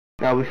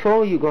Now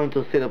before you're going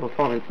to see the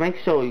performance, make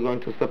sure you're going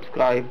to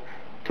subscribe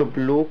to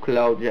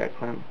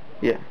BlueCloudJackson.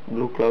 Yeah,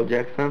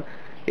 BlueCloudJackson.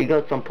 He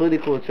got some pretty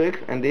cool tricks,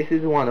 and this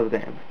is one of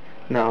them.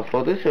 Now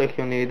for this trick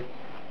you need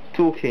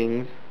 2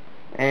 kings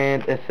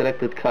and a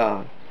selected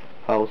card.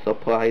 How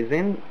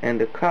surprising. And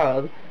the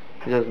card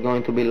is just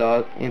going to be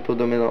lost into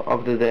the middle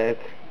of the deck,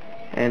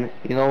 and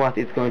you know what,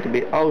 it's going to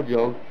be out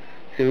jog,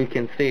 so you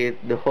can see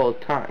it the whole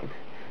time.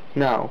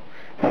 Now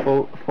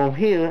from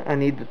here I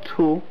need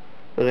 2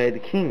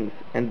 red kings,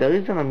 and the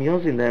reason I'm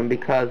using them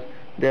because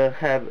they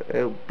have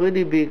a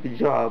pretty big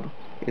job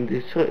in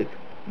this trick.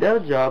 Their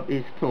job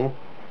is to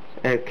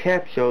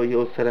capture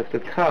your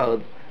selected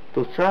cards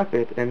to trap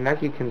it, and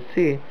like you can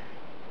see,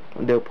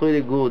 they're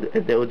pretty good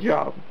at their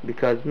job,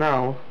 because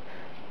now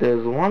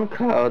there's 1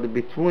 card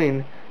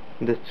between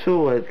the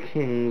 2 red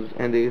kings,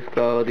 and this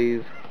card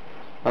is,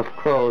 of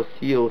course,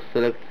 your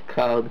selected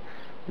card,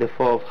 the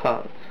 4 of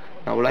hearts.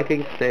 Now like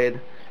I said,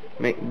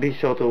 be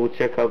sure to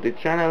check out the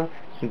channel.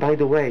 And by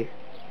the way,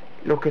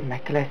 look at my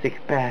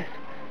classic pass.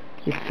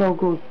 It's so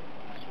good.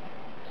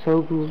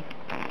 So good.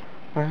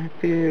 I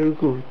feel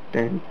good.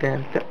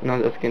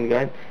 No, just kidding,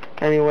 guys.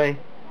 Anyway,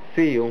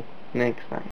 see you next time.